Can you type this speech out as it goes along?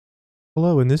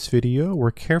Hello, in this video,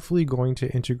 we're carefully going to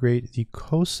integrate the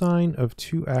cosine of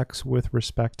 2x with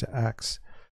respect to x.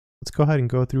 Let's go ahead and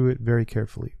go through it very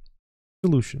carefully.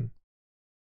 Solution.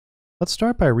 Let's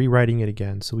start by rewriting it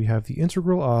again. So we have the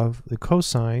integral of the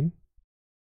cosine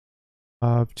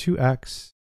of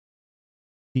 2x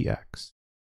dx.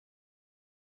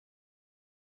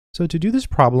 So to do this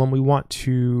problem, we want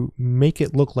to make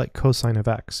it look like cosine of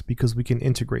x because we can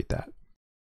integrate that.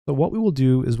 So what we will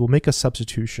do is we'll make a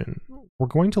substitution. We're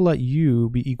going to let u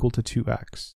be equal to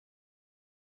 2x.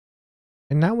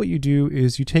 And now what you do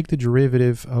is you take the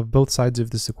derivative of both sides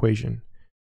of this equation.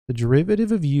 The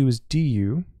derivative of u is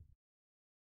du,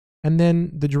 and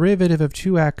then the derivative of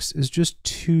 2x is just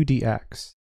 2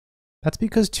 dx. That's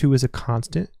because 2 is a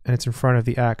constant and it's in front of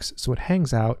the x, so it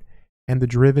hangs out, and the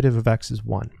derivative of x is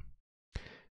 1.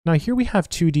 Now here we have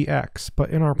 2 dx, but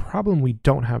in our problem we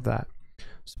don't have that.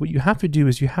 So what you have to do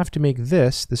is you have to make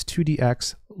this 2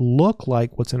 dx, look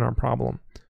like what's in our problem.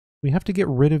 We have to get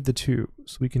rid of the 2.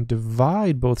 So we can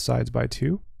divide both sides by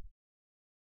 2.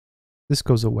 This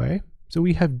goes away. So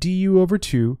we have du over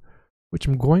 2, which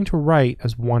I'm going to write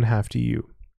as 1/2 du.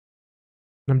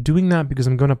 And I'm doing that because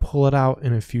I'm going to pull it out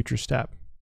in a future step.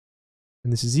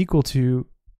 And this is equal to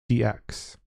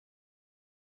dx.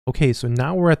 Okay, so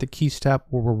now we're at the key step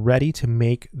where we're ready to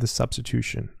make the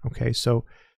substitution. Okay, so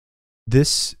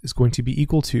this is going to be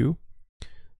equal to,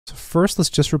 so first let's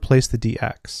just replace the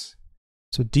dx.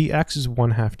 So dx is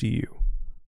 1/2 du.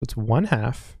 It's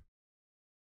 1/2.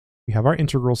 We have our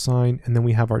integral sign, and then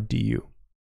we have our du.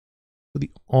 So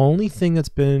the only thing that's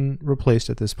been replaced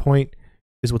at this point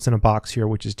is what's in a box here,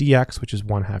 which is dx, which is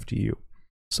 1/2 du.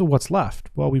 So what's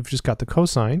left? Well, we've just got the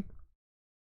cosine,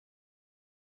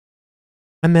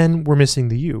 and then we're missing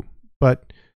the u,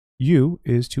 but u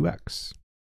is 2x.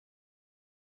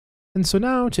 And so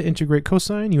now to integrate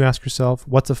cosine, you ask yourself,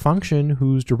 what's a function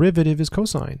whose derivative is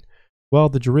cosine? Well,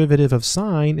 the derivative of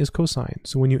sine is cosine.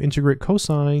 So when you integrate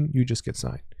cosine, you just get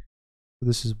sine. So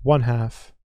this is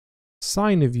 1/2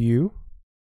 sine of u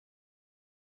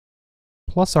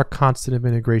plus our constant of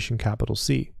integration, capital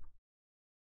C.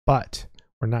 But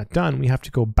we're not done. We have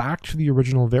to go back to the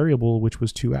original variable, which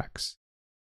was 2x.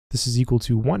 This is equal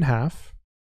to 1/2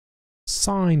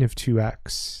 sine of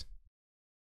 2x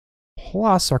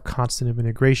plus our constant of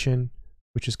integration,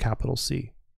 which is capital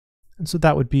C. And so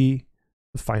that would be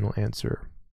the final answer.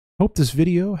 Hope this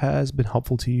video has been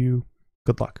helpful to you.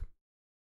 Good luck.